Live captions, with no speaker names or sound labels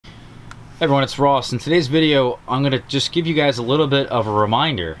Hey everyone, it's Ross. In today's video, I'm going to just give you guys a little bit of a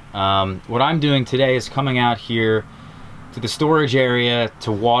reminder. What I'm doing today is coming out here to the storage area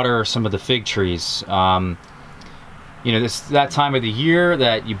to water some of the fig trees. You know, this that time of the year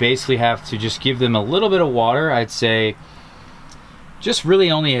that you basically have to just give them a little bit of water. I'd say just really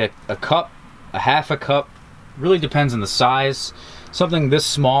only a cup, a half a cup. Really depends on the size. Something this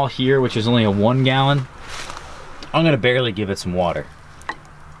small here, which is only a 1 gallon, I'm going to barely give it some water.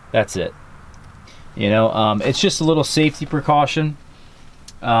 That's it. You know, it's just a little safety precaution.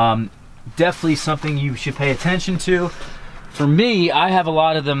 Definitely something you should pay attention to. For me, I have a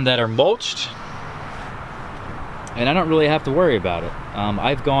lot of them that are mulched, and I don't really have to worry about it.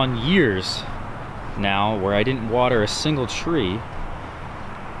 I've gone years now where I didn't water a single tree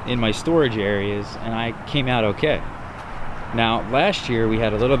in my storage areas, and I came out okay. Now, last year we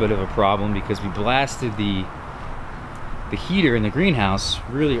had a little bit of a problem because we blasted the heater in the greenhouse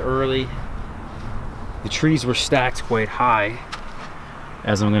really early. The trees were stacked quite high,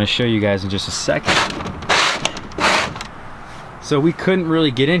 as I'm going to show you guys in just a second. So we couldn't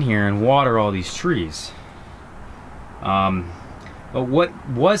really get in here and water all these trees. But what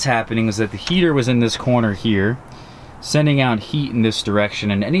was happening is that the heater was in this corner here, sending out heat in this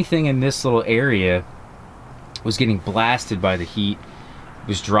direction, and anything in this little area was getting blasted by the heat. It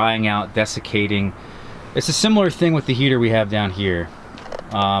was drying out, desiccating. It's a similar thing with the heater we have down here.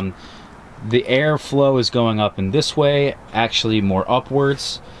 The airflow is going up in this way, actually more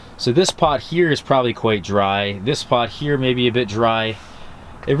upwards. So this pot here is probably quite dry. This pot here may be a bit dry.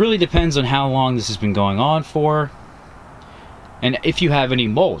 It really depends on how long this has been going on for. And if you have any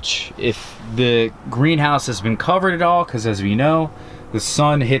mulch, if the greenhouse has been covered at all, because as we know, the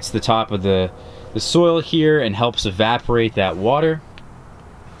sun hits the top of the soil here and helps evaporate that water.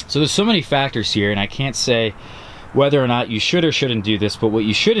 So there's so many factors here, and I can't say whether or not you should or shouldn't do this, but what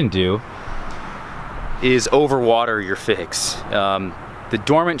you shouldn't do is overwater your figs. The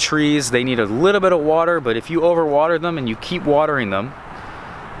dormant trees, they need a little bit of water, but if you overwater them and you keep watering them,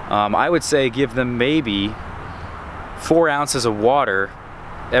 I would say give them maybe 4 ounces of water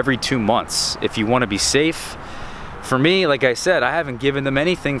every 2 months if you want to be safe. For me, like I said, I haven't given them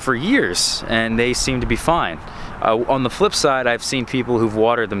anything for years and they seem to be fine. On the flip side, I've seen people who've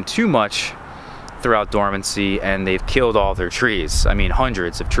watered them too much throughout dormancy and they've killed all their trees. I mean,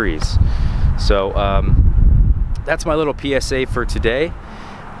 hundreds of trees. So that's my little PSA for today.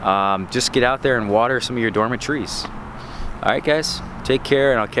 Just get out there and water some of your dormant trees. All right, guys, take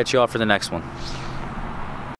care, and I'll catch you all for the next one.